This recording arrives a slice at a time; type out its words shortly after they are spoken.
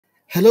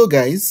Hello,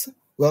 guys.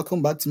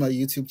 Welcome back to my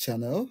YouTube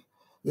channel.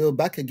 We're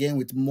back again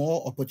with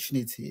more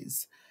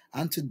opportunities.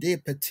 And today,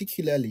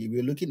 particularly,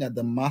 we're looking at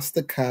the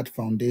Mastercard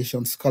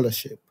Foundation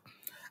Scholarship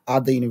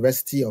at the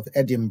University of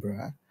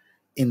Edinburgh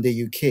in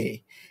the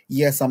UK.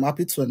 Yes, I'm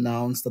happy to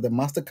announce that the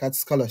Mastercard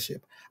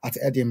Scholarship at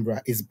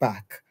Edinburgh is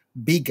back,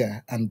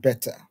 bigger and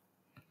better.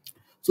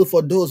 So,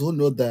 for those who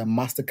know the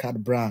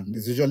Mastercard brand,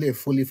 it's usually a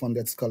fully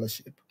funded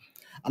scholarship.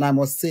 And I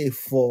must say,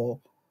 for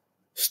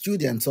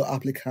students or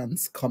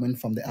applicants coming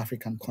from the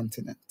African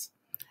continent.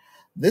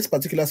 This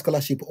particular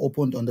scholarship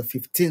opened on the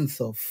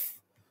 15th of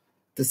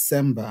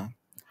December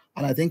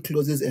and I think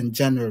closes in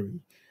January.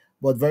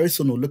 But very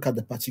soon we'll look at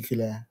the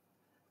particular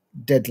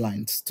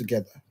deadlines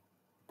together.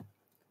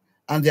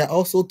 And there are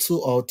also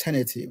two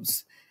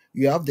alternatives.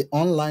 You have the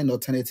online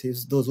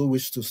alternatives, those who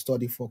wish to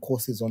study for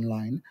courses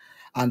online,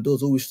 and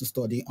those who wish to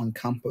study on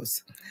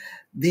campus.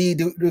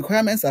 The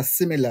requirements are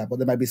similar, but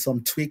there might be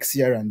some tweaks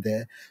here and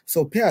there.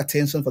 So pay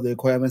attention for the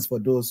requirements for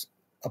those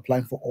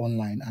applying for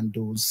online and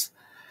those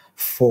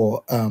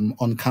for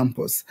on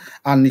campus.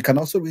 And you can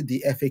also read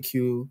the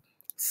FAQ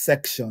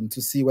section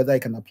to see whether you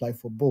can apply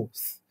for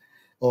both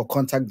or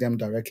contact them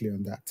directly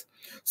on that.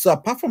 So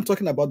apart from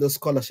talking about the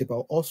scholarship,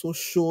 I'll also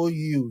show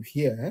you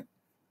here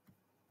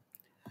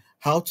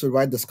how to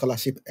write the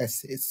scholarship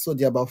essays. So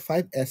there are about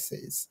 5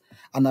 essays,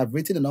 and I've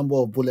written a number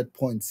of bullet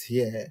points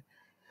here,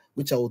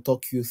 which I will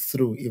talk you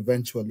through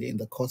eventually in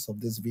the course of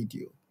this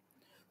video.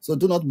 So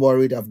do not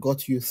worry, I've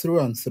got you through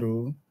and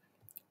through.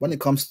 When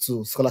it comes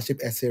to scholarship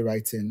essay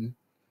writing,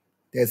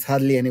 there's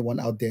hardly anyone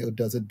out there who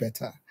does it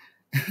better.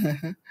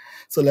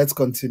 So let's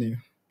continue.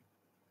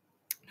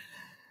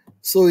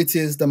 So it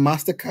is the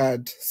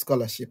Mastercard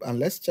scholarship, and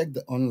let's check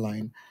the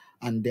online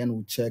and then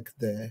we'll check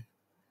the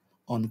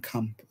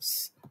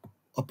on-campus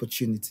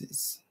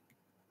opportunities.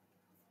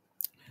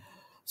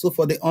 So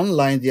for the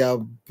online, there are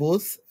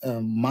both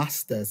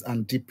master's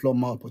and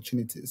diploma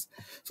opportunities.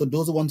 So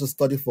those who want to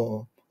study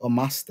for a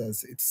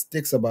master's, it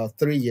takes about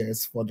 3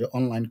 years for the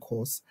online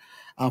course.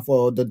 And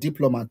for the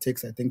diploma, it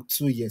takes, I think,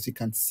 2 years. You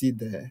can see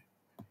the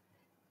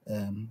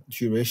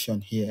duration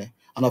here.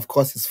 And of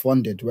course, it's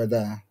funded,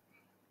 whether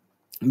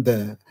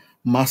the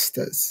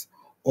master's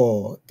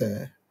or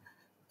the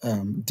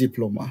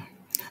diploma.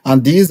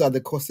 And these are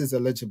the courses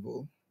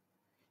eligible.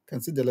 You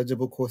can see the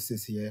eligible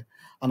courses here.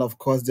 And of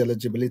course, the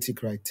eligibility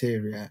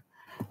criteria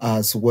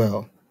as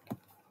well.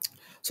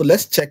 So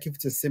let's check if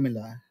it is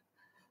similar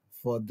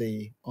for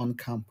the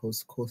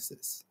on-campus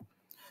courses.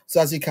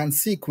 So as you can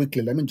see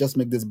quickly, let me just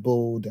make this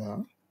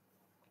bolder.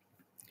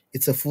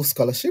 It's a full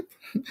scholarship,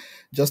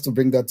 just to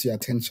bring that to your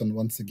attention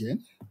once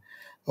again.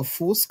 A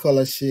full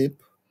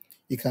scholarship,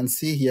 you can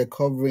see here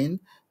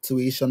covering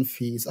tuition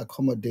fees,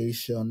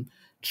 accommodation,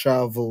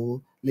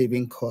 travel,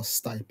 living cost,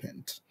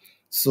 stipend.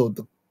 So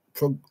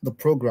the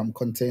program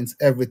contains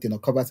everything or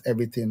covers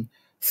everything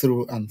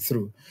through and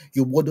through.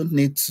 You wouldn't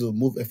need to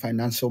move a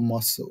financial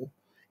muscle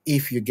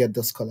if you get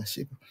the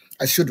scholarship.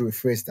 I should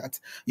rephrase that.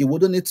 You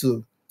wouldn't need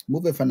to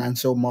move a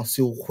financial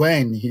muscle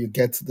when you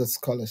get the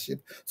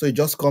scholarship. So you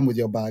just come with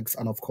your bags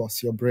and, of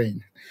course, your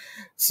brain.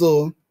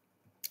 So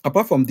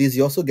apart from this,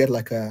 you also get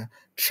like a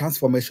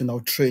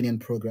transformational training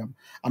program.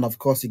 And of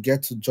course, you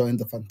get to join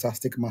the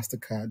fantastic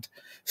Mastercard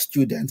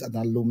student and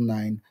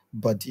alumni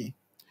body.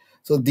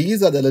 So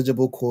these are the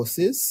eligible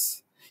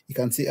courses. You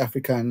can see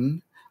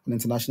African and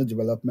International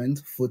Development,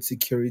 Food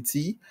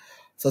Security,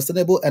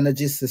 Sustainable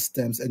Energy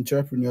Systems,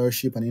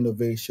 Entrepreneurship and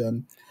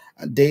Innovation,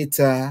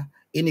 Data,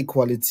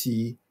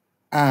 Inequality,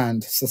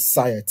 and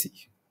Society.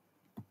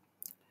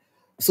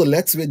 So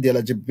let's read the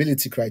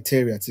eligibility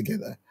criteria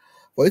together.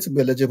 For you to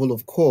be eligible,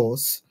 of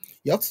course,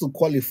 you have to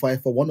qualify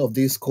for one of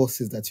these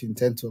courses that you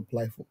intend to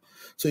apply for.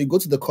 So you go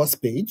to the course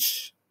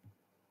page,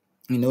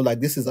 like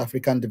this is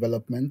African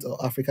Development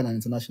or African and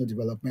International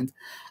Development,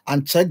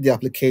 and check the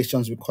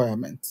applications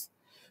requirements.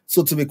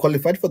 So to be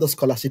qualified for the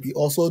scholarship, you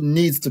also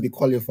need to be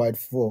qualified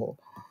for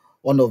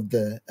one of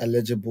the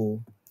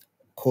eligible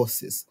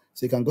courses.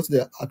 So you can go to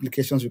the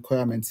applications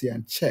requirements here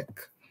and check.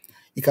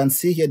 You can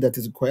see here that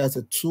it requires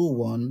a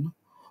 2-1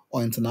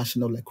 or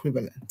international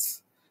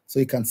equivalent. So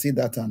you can see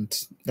that,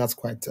 and that's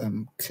quite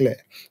clear.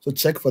 So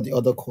check for the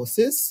other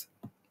courses.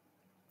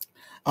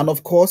 And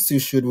of course,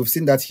 we've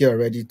seen that here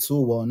already,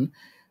 2-1.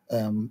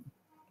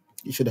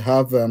 You should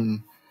have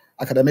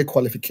academic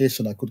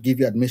qualification that could give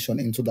you admission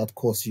into that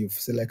course you've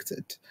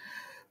selected.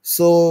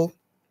 So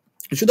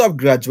you should have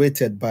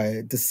graduated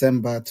by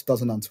December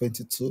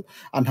 2022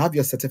 and have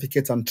your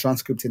certificate and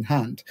transcript in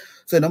hand.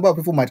 So a number of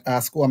people might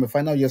ask, I'm a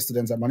final year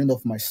student, I'm running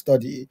off my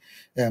study,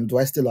 do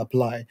I still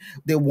apply?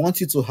 They want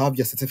you to have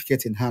your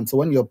certificate in hand. So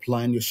when you're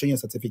applying, you're showing your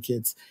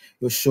certificates,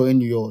 you're showing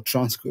your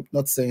transcript,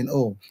 not saying,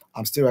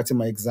 I'm still writing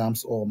my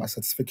exams or my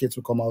certificate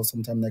will come out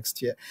sometime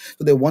next year.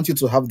 So they want you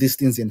to have these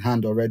things in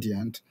hand already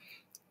and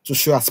to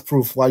show as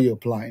proof while you're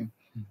applying.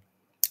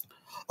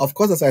 Of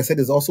course, as I said,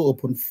 it's also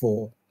open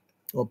for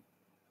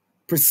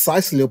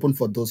precisely open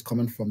for those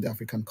coming from the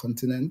African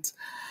continent.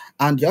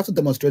 And you have to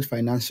demonstrate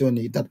financial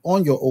need that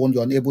on your own,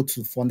 you're unable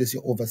to fund this,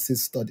 your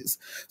overseas studies.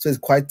 So it's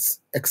quite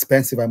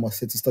expensive, I must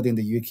say, to study in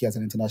the UK as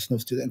an international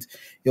student.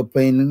 You're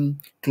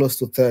paying close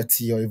to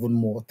 30 or even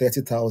more,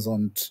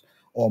 30,000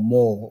 or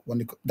more.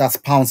 That's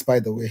pounds, by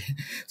the way.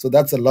 So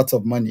that's a lot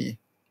of money.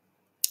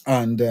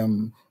 And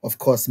of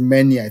course,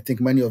 I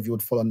think many of you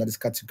would fall under this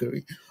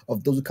category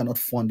of those who cannot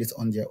fund it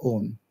on their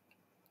own.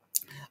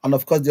 And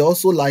of course, they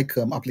also like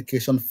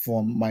application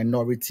from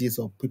minorities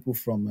or people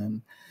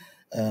from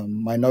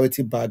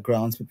minority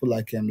backgrounds, people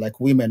like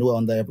women who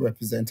are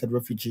underrepresented,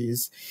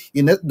 refugees.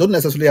 You don't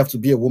necessarily have to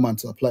be a woman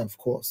to apply, of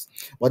course,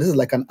 but this is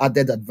like an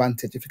added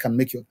advantage if you can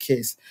make your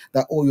case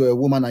that, oh, you're a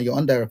woman and you're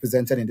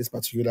underrepresented in this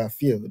particular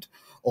field,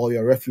 or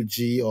you're a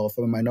refugee or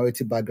from a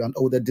minority background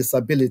or with a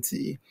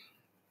disability.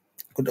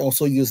 Could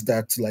also use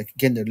that to like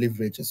gain the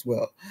leverage as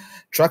well.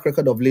 Track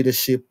record of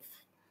leadership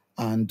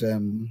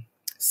and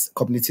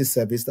community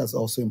service, that's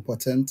also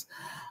important.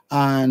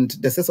 And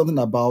they said something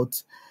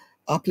about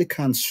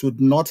applicants should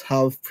not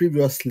have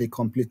previously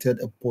completed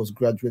a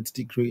postgraduate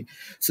degree.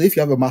 So if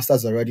you have a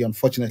master's already,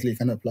 unfortunately, you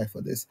can apply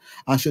for this,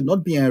 and should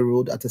not be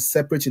enrolled at a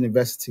separate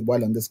university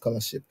while on the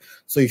scholarship.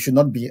 So you should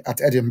not be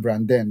at Edinburgh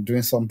and then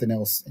doing something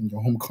else in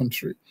your home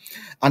country.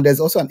 And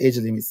there's also an age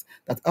limit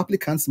that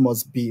applicants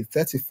must be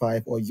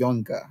 35 or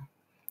younger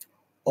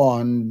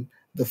on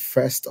the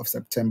 1st of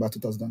September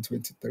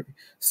 2023.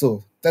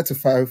 So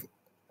 35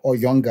 or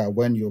younger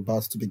when you're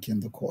about to begin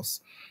the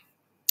course.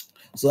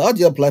 So how do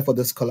you apply for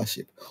the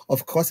scholarship?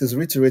 Of course, it's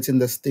reiterating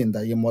this thing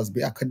that you must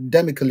be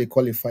academically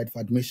qualified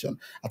for admission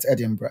at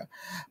Edinburgh.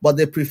 But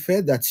they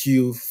prefer that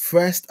you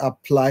first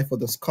apply for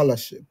the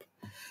scholarship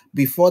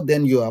before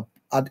then you're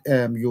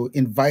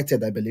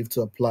invited, I believe,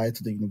 to apply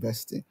to the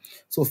university.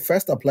 So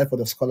first apply for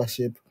the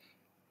scholarship.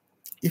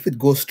 If it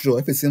goes through,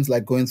 if it seems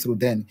like going through,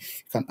 then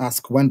you can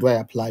ask, when do I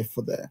apply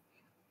for the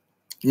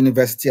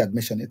university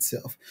admission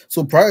itself?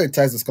 So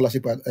prioritize the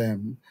scholarship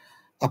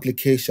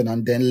application,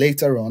 and then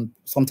later on,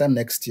 sometime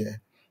next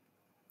year,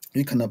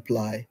 you can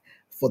apply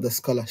for the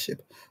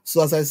scholarship.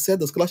 So as I said,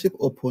 the scholarship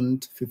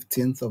opened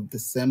 15th of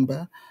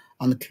December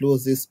and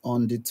closes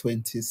on the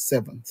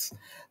 27th.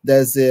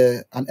 There's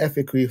an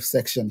FAQ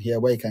section here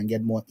where you can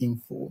get more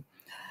info.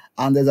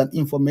 And there's an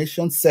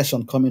information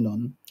session coming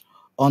on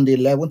the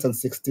 11th and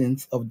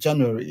 16th of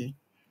January.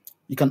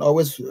 You can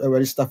always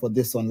register for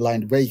this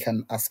online where you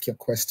can ask your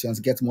questions,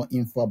 get more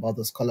info about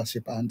the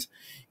scholarship, and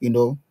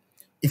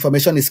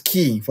information is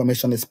key,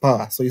 information is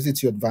power. So use it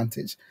to your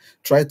advantage.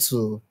 Try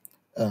to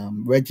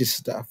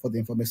register for the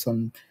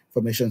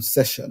information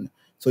session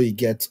so you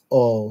get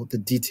all the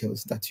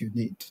details that you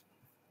need.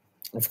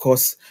 Of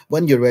course,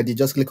 when you're ready,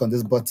 just click on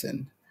this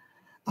button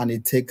and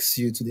it takes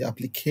you to the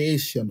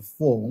application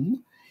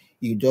form.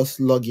 You just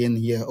log in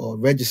here, or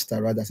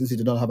register rather, since you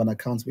do not have an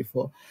account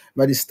before.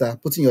 Register,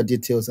 put in your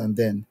details, and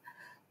then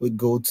we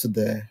go to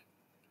the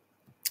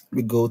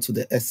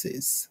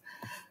essays.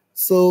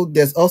 So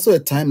there's also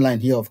a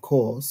timeline here, of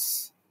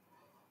course,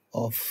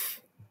 of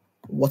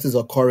what is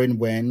occurring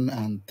when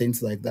and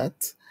things like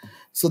that.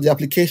 So the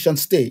application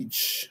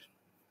stage,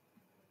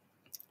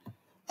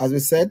 as we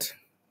said,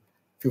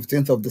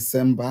 15th of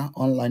December,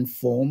 online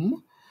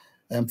form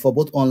for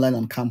both online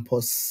and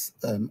campus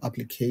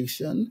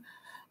application.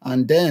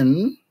 And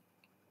then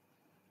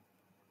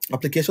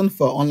application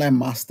for online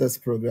master's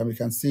program, you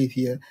can see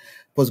here,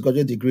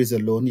 postgraduate degrees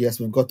alone. Yes,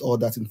 we've got all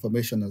that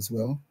information as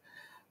well.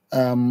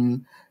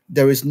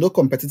 There is no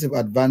competitive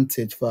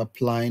advantage for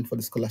applying for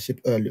the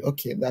scholarship early.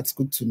 Okay, that's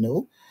good to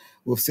know.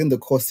 We've seen the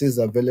courses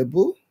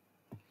available,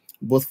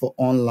 both for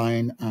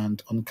online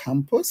and on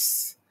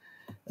campus.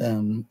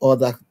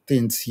 Other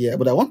things here,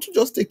 but I want to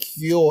just take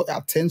your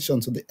attention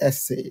to the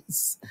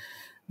essays.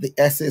 The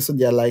essays, so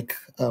there are like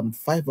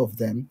 5 of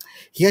them.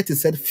 Here it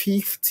is said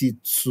 50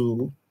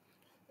 to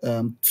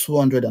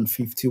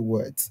 250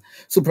 words.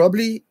 So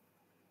probably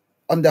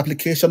on the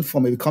application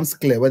form, it becomes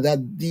clear whether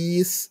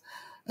this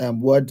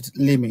word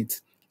limit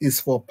is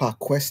for per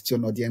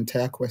question or the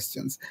entire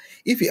questions.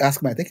 If you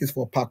ask me, I think it's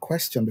for per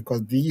question,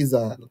 because these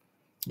are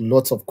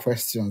lots of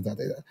questions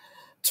that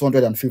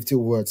 250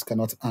 words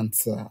cannot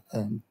answer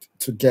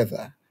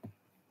together.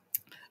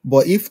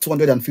 But if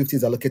 250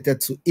 is allocated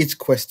to each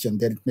question,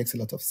 then it makes a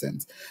lot of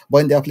sense. But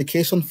in the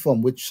application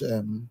form, which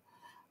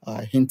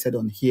I hinted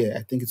on here,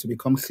 I think it will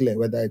become clear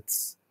whether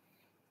it's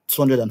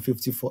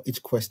 250 for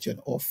each question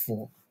or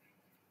for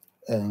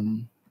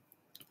them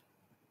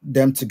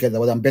together.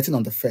 But I'm betting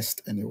on the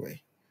first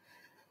anyway.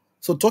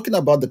 So talking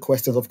about the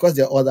questions, of course,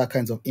 there are other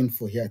kinds of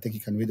info here I think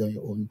you can read on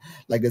your own.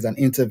 Like there's an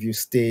interview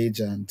stage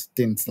and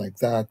things like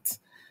that.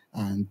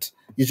 And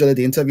usually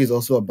the interview is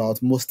also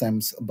most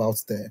times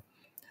about the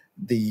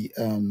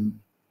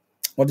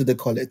what do they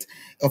call it?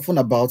 Often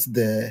about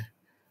the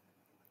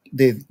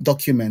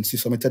documents you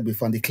submitted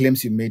before and the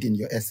claims you made in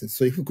your essay.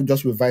 So if you could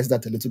just revise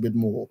that a little bit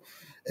more,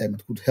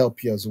 it could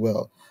help you as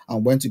well.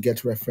 And when to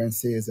get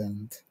references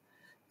and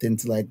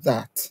things like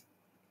that.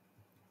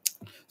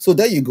 So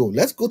there you go.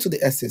 Let's go to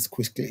the essays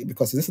quickly,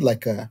 because this is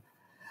like a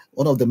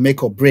one of the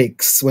make or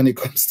breaks when it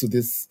comes to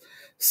this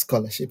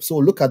scholarship. So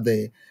look at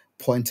the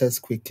pointers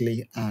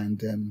quickly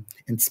and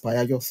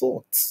inspire your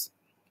thoughts.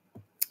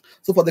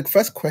 So for the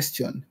first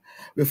question,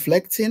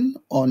 reflecting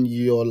on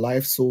your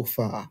life so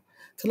far,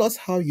 tell us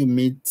how you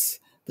meet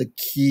the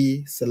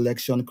key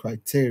selection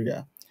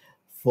criteria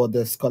for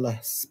the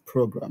scholars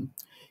program.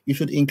 You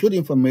should include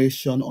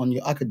information on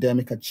your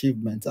academic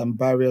achievements and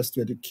barriers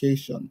to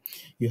education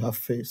you have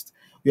faced.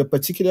 We are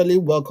particularly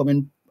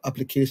welcoming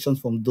applications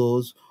from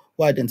those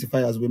who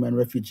identify as women,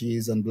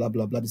 refugees, and blah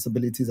blah blah,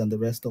 disabilities, and the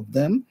rest of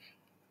them.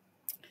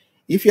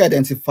 If you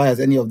identify as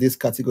any of these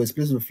categories,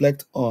 please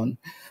reflect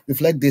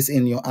this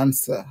in your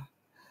answer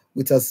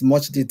with as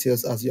much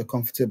details as you're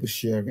comfortable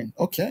sharing.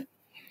 Okay.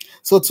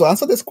 So to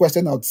answer this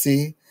question, I would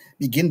say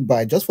begin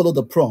by just follow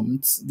the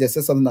prompts. They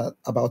say something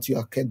about your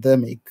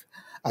academic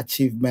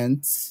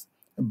achievements,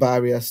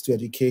 barriers to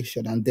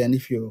education, and then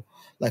if you're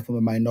like from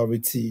a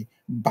minority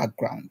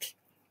background.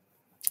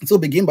 So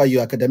begin by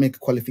your academic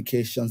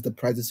qualifications, the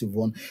prizes you've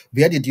won.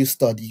 Where did you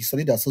study? You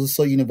studied at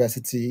so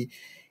university.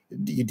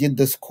 You did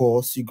this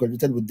course. You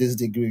graduated with this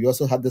degree. You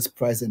also had this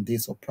prize in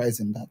this or prize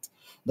in that.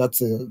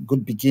 That's a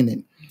good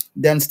beginning.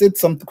 Then state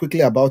something quickly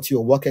about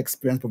your work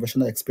experience,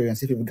 professional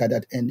experience, if you've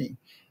gathered any.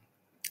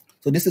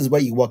 So this is where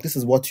you work. This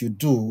is what you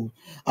do,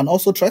 and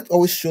also try to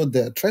always show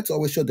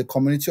the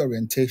community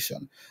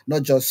orientation,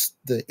 not just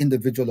the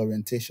individual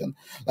orientation.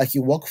 Like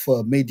you work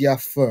for a media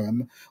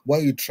firm where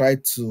you try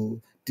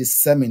to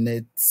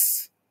disseminate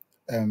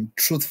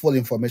truthful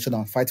information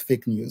and fight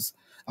fake news,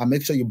 and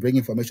make sure you bring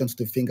information to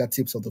the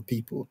fingertips of the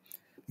people,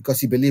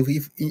 because you believe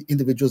if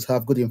individuals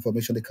have good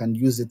information, they can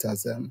use it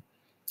as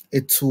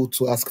a tool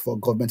to ask for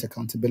government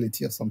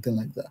accountability or something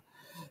like that.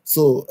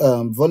 So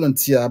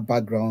volunteer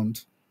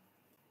background,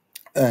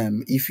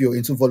 if you're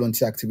into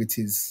volunteer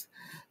activities,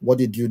 what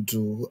did you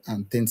do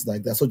and things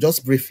like that. So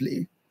just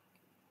briefly,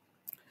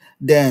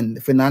 then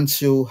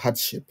financial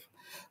hardship.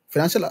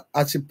 Financial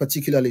hardship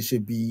particularly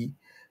should be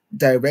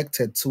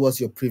directed towards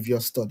your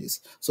previous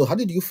studies. So how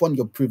did you fund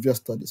your previous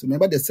studies?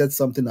 Remember they said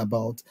something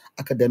about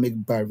academic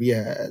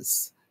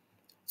barriers.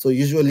 So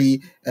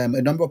usually a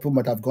number of people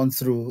might have gone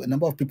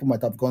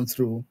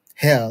through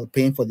hell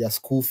paying for their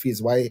school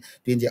fees while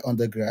doing their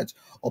undergrad,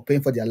 or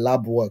paying for their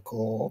lab work,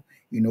 or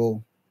you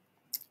know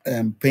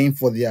paying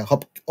for their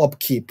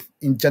upkeep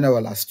in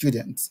general as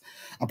students,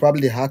 and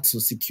probably they had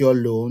to secure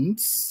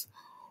loans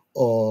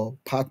or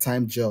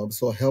part-time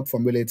jobs or help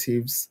from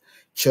relatives,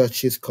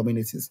 churches,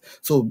 communities.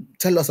 So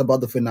tell us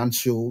about the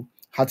financial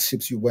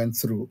hardships you went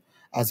through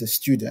as a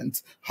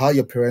student, how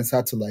your parents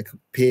had to like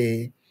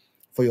pay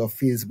for your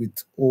fees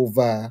with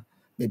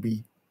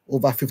maybe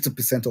over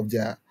 50% of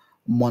their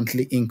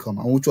monthly income,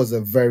 and which was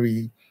a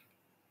very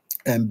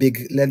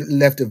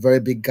left a very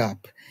big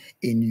gap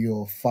in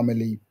your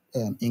family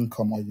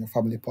income or your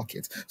family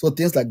pocket. So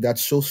things like that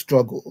show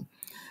struggle.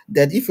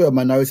 Then if you're a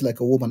minority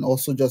like a woman,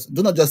 also just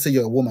do not just say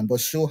you're a woman,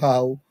 but show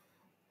how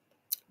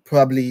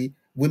probably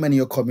women in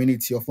your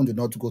community often do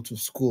not go to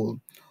school,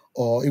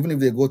 or even if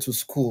they go to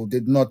school, they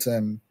do not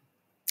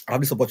have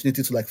this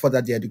opportunity to like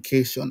further their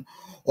education,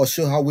 or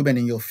show how women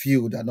in your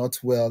field are not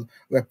well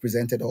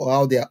represented or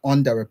how they are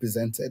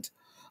underrepresented.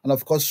 And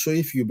of course, show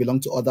if you belong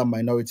to other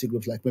minority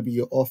groups, like maybe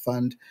you're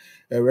orphaned,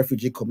 a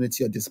refugee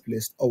community, or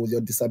displaced, or with your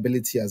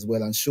disability as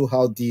well, and show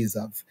how these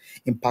have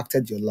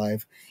impacted your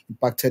life,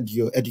 impacted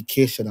your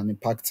education, and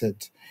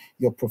impacted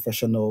your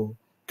professional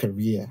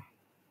career.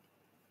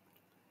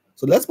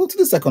 So let's move to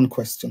the second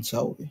question,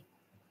 shall we?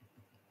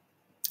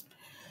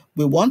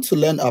 We want to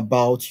learn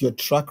about your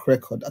track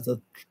record as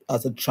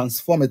a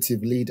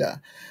transformative leader.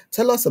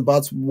 Tell us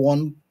about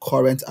one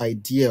current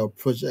idea or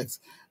project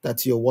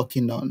that you're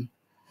working on,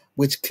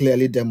 which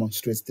clearly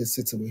demonstrates this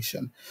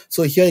situation.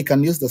 So here you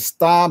can use the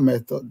STAR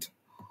method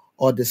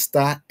or the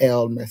STAR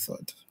L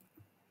method.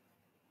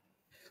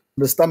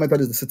 The STAR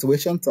method is the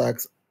situation,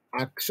 task,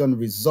 action,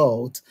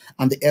 result,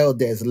 and the L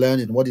there is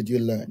learning. What did you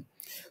learn?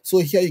 So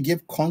here you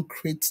give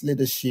concrete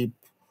leadership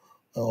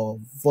or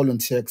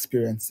volunteer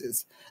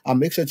experiences, and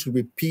make sure to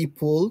be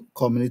people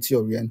community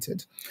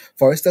oriented.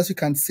 For instance, you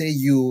can say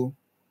you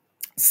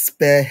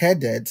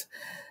spearheaded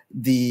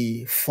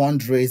the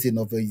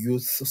fundraising of a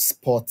youth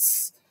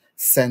sports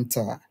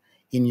center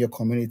in your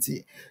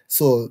community.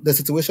 So the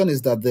situation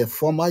is that the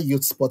former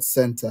youth sports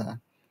center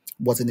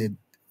was in a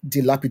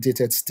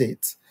dilapidated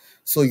state.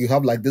 So you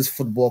have like this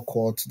football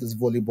court, this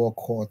volleyball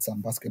courts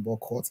and basketball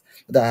courts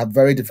that are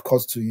very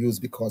difficult to use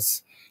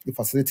because the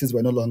facilities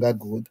were no longer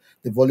good.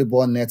 The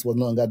volleyball net was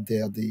no longer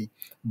there, the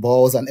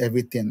balls and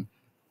everything.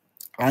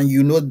 And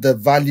you know the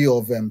value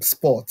of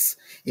sports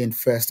in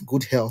first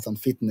good health and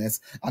fitness,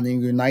 and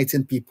in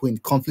uniting people in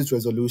conflict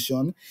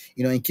resolution,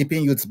 in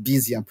keeping youth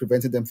busy and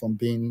preventing them from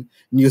being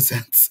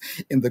nuisance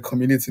in the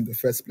community in the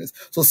first place.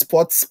 So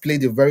sports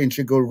played a very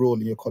integral role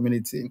in your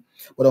community,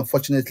 but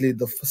unfortunately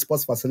the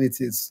sports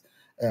facilities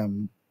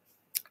um,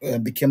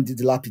 became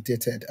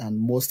dilapidated and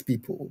most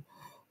people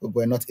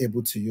were not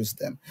able to use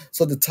them.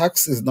 So the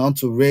task is now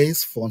to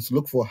raise funds,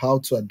 look for how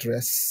to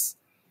address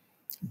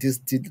this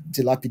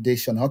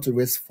dilapidation, how to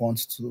raise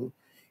funds to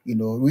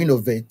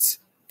renovate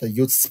the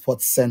youth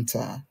sports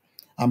center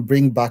and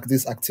bring back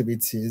these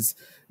activities,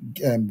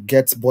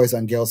 get boys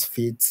and girls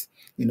fit,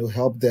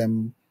 help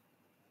them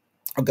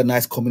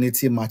organize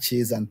community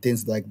matches and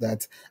things like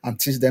that, and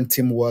teach them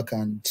teamwork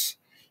and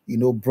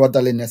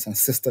brotherliness and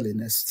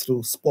sisterliness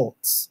through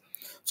sports.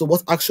 So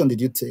what action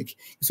did you take?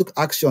 You took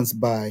actions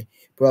by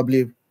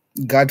probably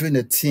gathering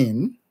a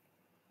team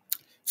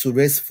to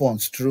raise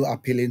funds through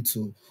appealing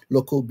to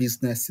local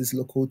businesses,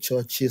 local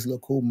churches,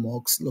 local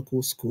mosques,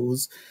 local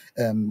schools,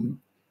 um,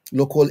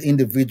 local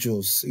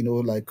individuals,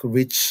 like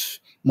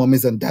rich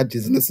mommies and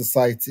daddies in the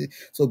society.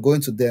 So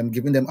going to them,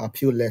 giving them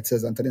appeal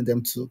letters and telling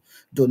them to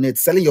donate,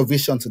 selling your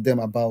vision to them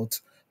about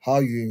how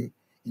you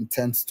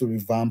intend to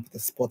revamp the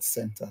sports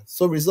center.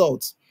 So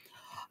results,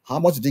 how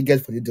much did you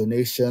get for the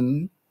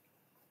donation?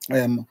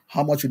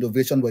 How much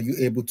innovation were you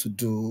able to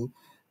do?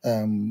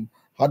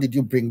 How did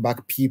you bring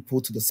back people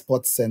to the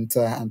sports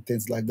center and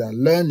things like that?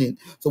 Learning.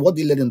 So, what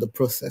do you learn in the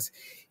process?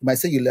 You might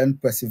say you learn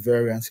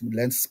perseverance, you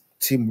learn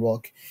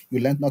teamwork, you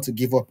learn not to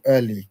give up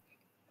early,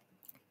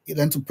 you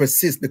learn to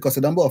persist because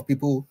a number of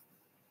people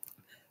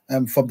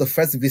from the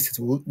first visit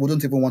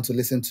wouldn't even want to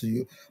listen to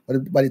you.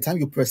 But by the time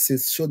you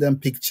persist, show them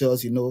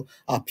pictures,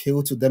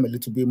 appeal to them a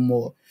little bit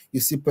more. You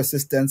see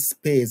persistence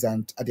pays,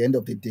 and at the end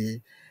of the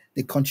day,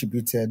 they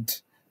contributed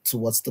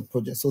towards the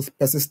project. So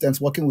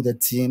persistence, working with a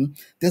team,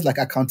 there's like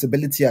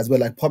accountability as well,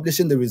 like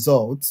publishing the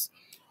results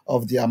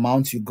of the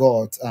amount you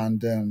got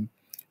and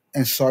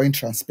ensuring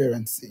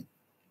transparency.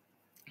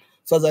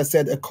 So, as I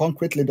said, a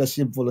concrete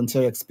leadership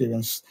volunteer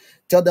experience.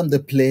 Tell them the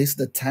place,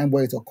 the time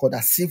where it occurred,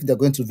 as if they're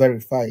going to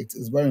verify it.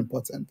 It's very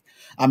important.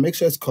 And make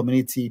sure it's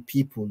community,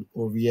 people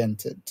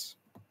oriented.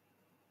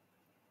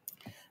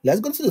 Let's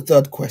go to the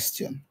third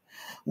question.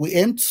 We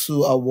aim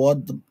to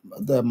award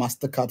the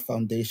Mastercard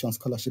Foundation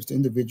scholarships to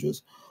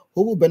individuals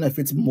who will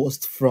benefit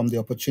most from the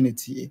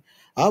opportunity.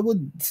 How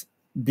would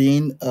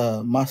being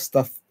a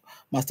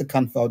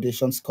Mastercard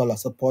Foundation scholar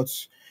support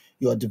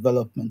your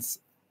developments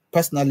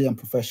personally and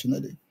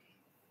professionally?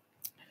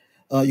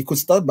 You could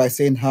start by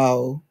saying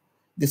how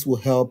this will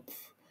help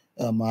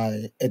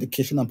my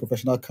education and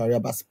professional career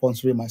by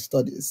sponsoring my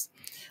studies.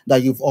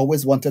 That you've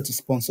always wanted to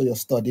sponsor your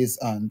studies,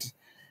 and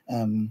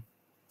um,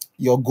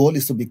 your goal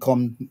is to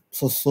become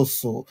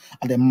so,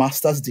 and a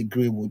master's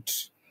degree would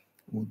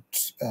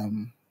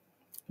um,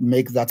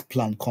 make that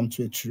plan come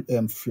to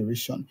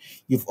fruition.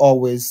 You've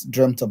always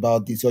dreamt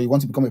about this, or you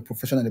want to become a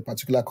professional in a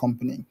particular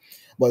company,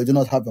 but you do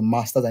not have a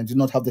master's and do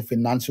not have the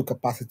financial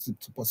capacity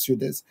to pursue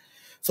this.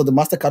 So the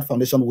Mastercard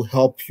Foundation will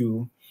help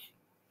you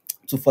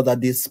to further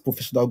this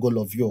professional goal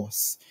of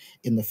yours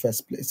in the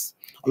first place.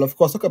 I'll of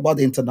course talk about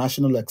the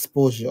international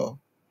exposure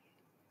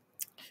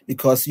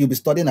because you'll be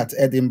studying at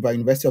Edinburgh,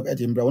 University of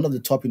Edinburgh, one of the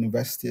top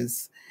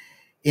universities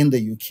in the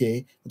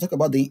UK. We'll talk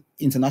about the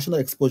international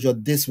exposure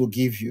this will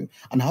give you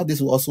and how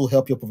this will also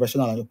help your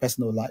professional and your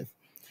personal life.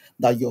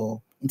 That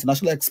your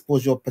international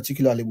exposure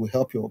particularly will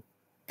help your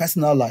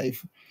personal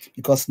life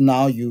because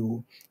now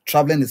you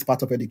traveling is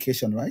part of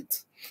education,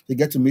 right? You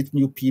get to meet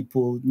new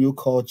people, new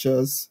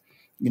cultures,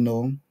 you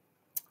know,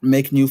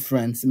 make new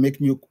friends,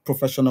 make new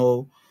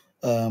professional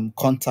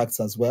contacts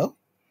as well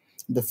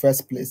in the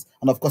first place.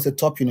 And of course, a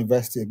top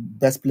university,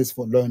 best place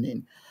for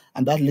learning.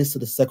 And that leads to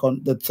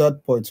the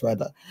third point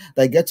rather,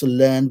 that you get to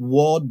learn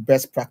world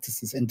best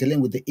practices in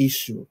dealing with the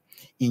issue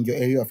in your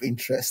area of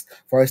interest.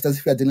 For instance,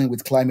 if you're dealing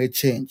with climate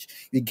change,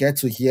 you get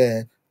to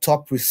hear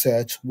top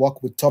research,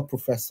 work with top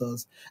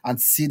professors,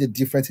 and see the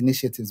different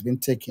initiatives being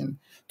taken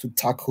to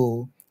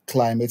tackle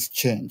climate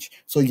change.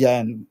 So yeah,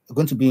 I'm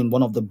going to be in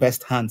one of the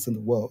best hands in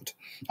the world.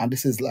 And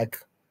this is like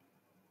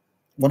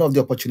one of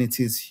the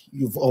opportunities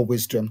you've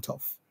always dreamt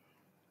of.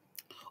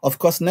 Of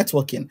course,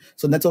 networking.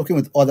 So networking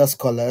with other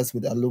scholars,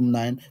 with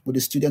alumni, with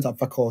the students and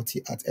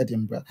faculty at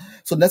Edinburgh.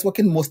 So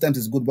networking most times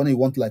is good when you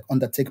want to like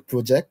undertake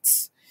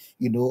projects,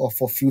 or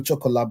for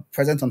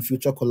present and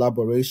future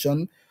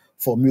collaboration,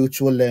 for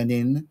mutual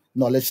learning,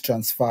 knowledge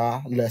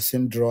transfer,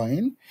 lesson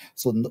drawing.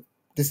 So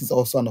this is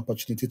also an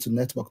opportunity to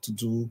network to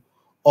do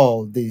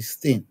all these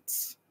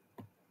things.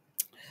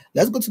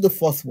 Let's go to the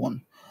fourth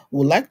one.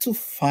 We'd like to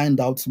find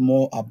out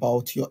more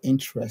about your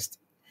interest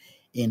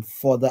in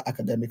further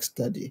academic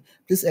study.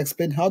 Please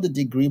explain how the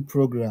degree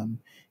program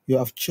you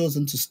have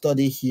chosen to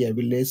study here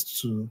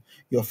relates to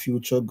your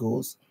future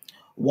goals.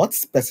 What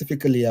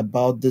specifically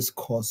about this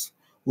course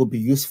will be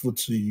useful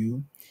to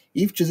you?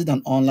 If choosing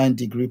an online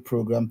degree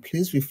program,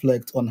 please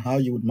reflect on how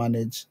you would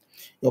manage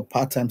your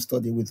part-time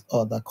study with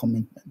other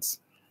commitments.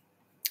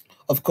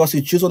 Of course,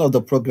 you choose one of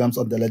the programs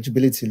on the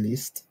eligibility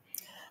list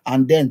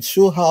and then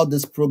show how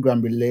this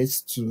program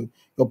relates to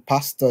your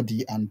past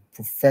study and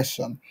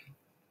profession.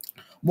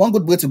 One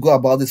good way to go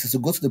about this is to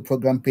go to the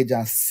program page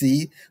and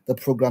see the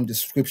program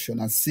description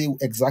and see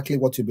exactly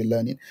what you'll be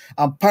learning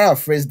and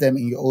paraphrase them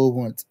in your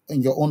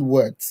own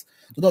words.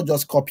 Do not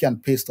just copy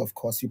and paste, of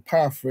course. You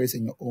paraphrase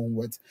in your own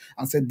words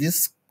and say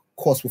this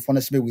course will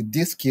furnish me with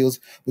these skills,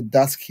 with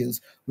that skills,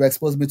 will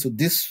expose me to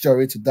this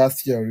theory, to that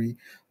theory,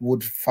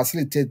 would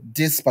facilitate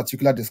this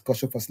particular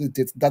discussion,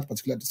 facilitate that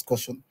particular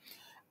discussion.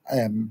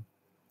 Um,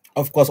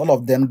 Of course, all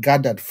of them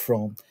gathered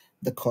from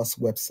the course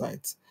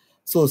website.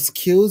 So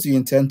skills you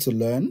intend to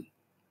learn,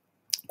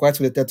 quite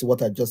related to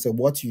what I just said,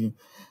 what you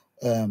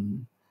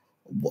um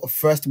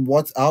first,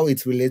 what how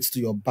it relates to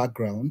your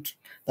background.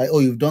 Like, oh,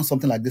 you've done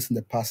something like this in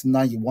the past,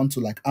 now you want to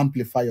like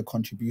amplify your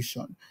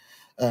contribution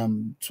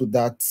to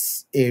that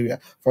area.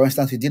 For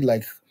instance, you did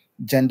like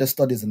gender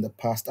studies in the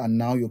past, and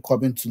now you're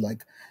coming to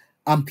like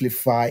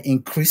amplify,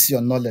 increase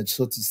your knowledge,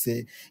 so to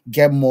say,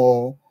 get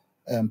more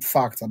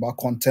facts about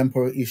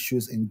contemporary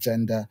issues in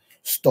gender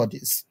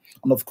studies.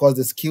 And of course,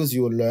 the skills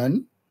you will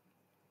learn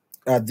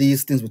are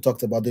these things we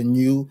talked about, the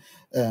new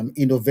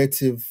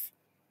innovative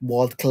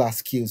world class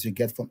skills you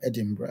get from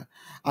Edinburgh.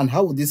 And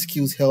how will these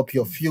skills help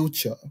your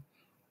future?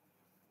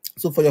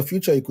 So for your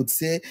future, you could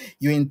say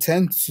you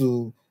intend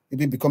to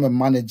maybe become a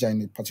manager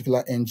in a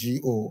particular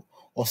NGO,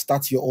 or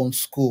start your own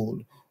school,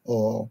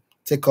 or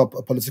take up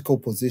a political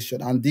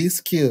position. And these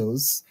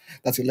skills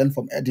that you learn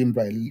from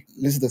Edinburgh,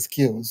 list the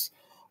skills,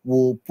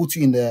 will put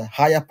you in a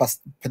higher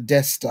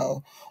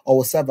pedestal, or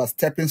will serve as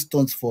stepping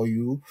stones for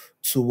you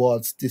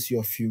towards this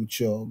your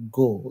future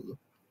goal.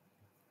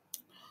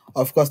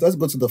 Of course, let's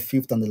go to the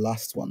fifth and the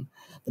last one.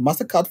 The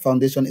Mastercard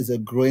Foundation is a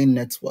growing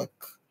network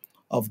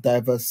of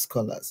diverse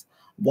scholars.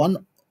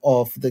 One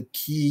of the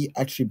key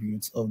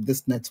attributes of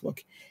this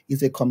network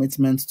is a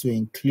commitment to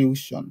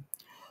inclusion.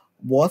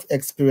 What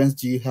experience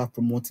do you have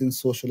promoting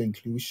social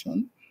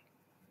inclusion?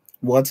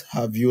 What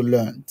have you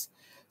learned?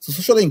 So,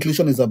 social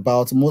inclusion is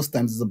about, most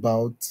times, is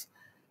about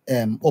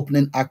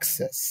opening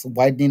access,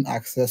 widening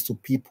access to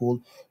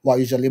people who are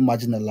usually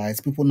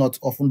marginalized, people not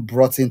often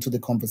brought into the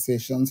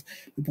conversations,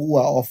 people who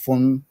are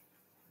often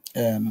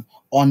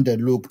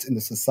underlooked in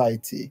the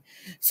society.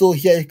 So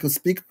here you could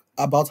speak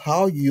about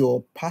how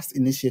your past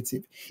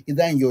initiative,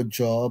 either in your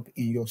job,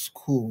 in your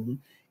school,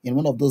 in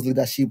one of those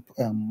leadership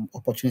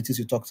opportunities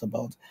you talked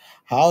about,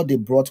 how they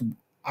brought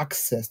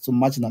access to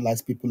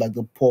marginalized people like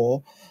the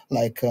poor,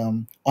 like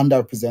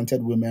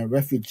underrepresented women,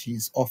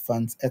 refugees,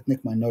 orphans,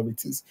 ethnic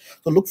minorities.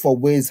 So look for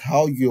ways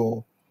how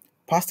your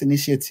past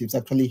initiatives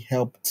actually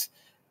helped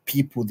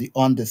people, the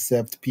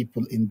underserved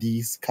people in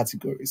these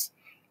categories.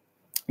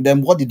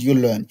 Then what did you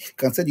learn? You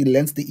can say you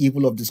learned the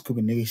evil of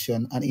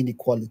discrimination and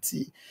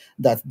inequality,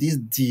 that this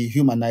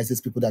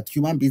dehumanizes people, that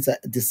human beings are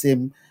the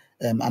same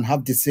and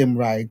have the same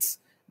rights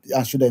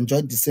and should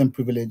enjoy the same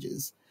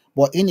privileges.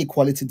 But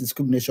inequality,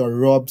 discrimination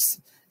robs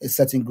a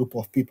certain group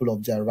of people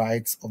of their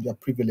rights, of their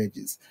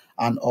privileges,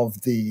 and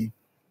of the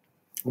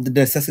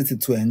necessity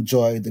to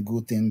enjoy the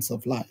good things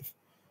of life.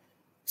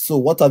 So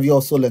what have you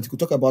also learned? You could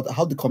talk about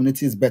how the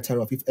community is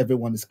better off if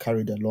everyone is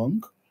carried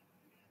along,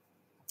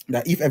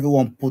 that if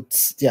everyone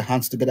puts their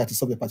hands together to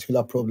solve a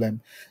particular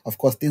problem, of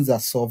course, things are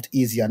solved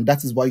easy. And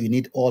that is why you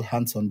need all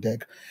hands on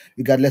deck,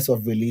 regardless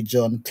of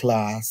religion,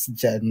 class,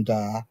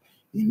 gender,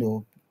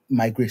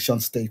 migration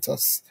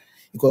status.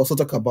 You could also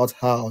talk about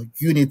how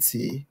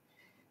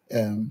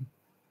um,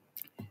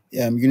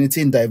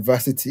 unity in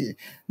diversity,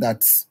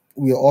 that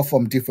we are all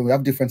from different, we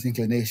have different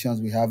inclinations,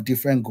 we have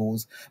different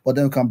goals, but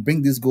then we can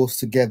bring these goals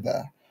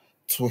together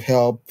to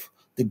help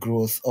the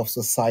growth of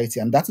society.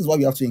 And that is why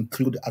we have to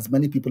include as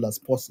many people as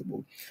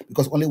possible,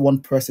 because only one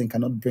person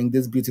cannot bring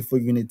this beautiful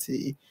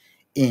unity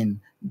in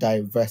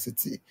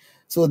diversity.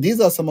 So these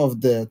are some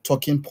of the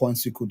talking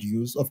points you could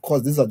use. Of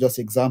course, these are just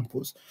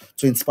examples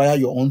to inspire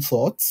your own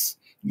thoughts,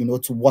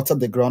 to water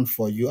the ground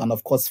for you, and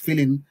of course, fill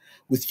in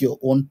with your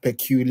own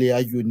peculiar,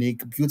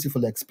 unique,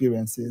 beautiful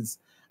experiences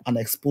and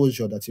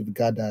exposure that you've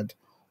gathered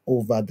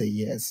over the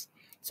years.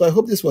 So I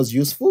hope this was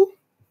useful.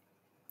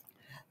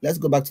 Let's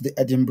go back to the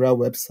Edinburgh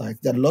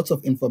website. There are lots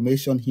of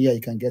information here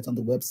you can get on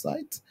the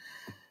website.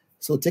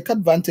 So take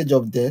advantage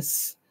of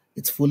this.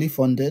 It's fully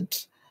funded.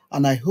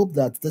 And I hope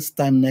that this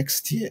time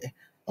next year,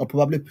 I'll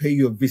probably pay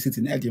you a visit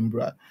in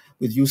Edinburgh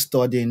with you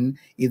studying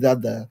either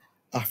the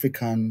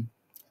African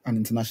and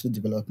international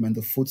development,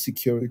 the food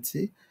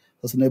security,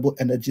 sustainable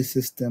energy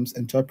systems,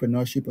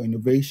 entrepreneurship or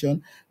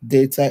innovation,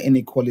 data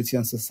inequality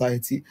and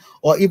society,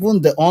 or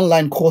even the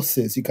online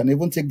courses. You can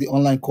even take the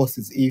online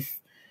courses if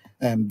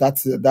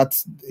that's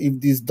if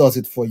this does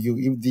it for you,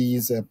 if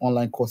these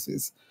online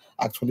courses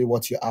actually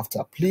what you're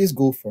after, please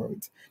go for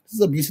it. This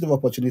is a beautiful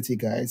opportunity,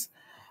 guys,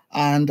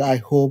 and I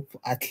hope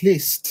at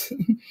least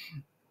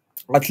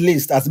at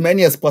least as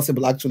many as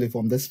possible actually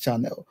from this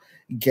channel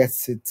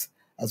gets it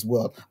as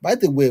well. By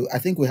the way, I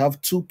think we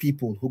have two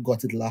people who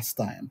got it last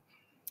time,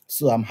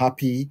 so I'm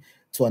happy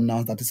to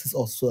announce that this is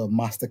also a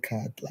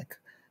Mastercard, like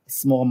a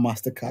small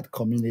Mastercard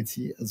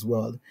community as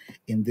well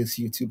in this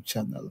YouTube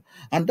channel.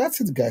 And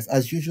that's it, guys.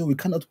 As usual, we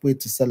cannot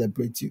wait to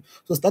celebrate you.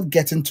 So start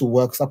getting to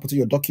work, start putting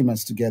your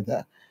documents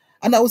together.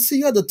 And I will see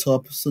you at the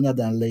top sooner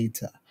than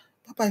later.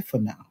 Bye bye for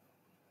now.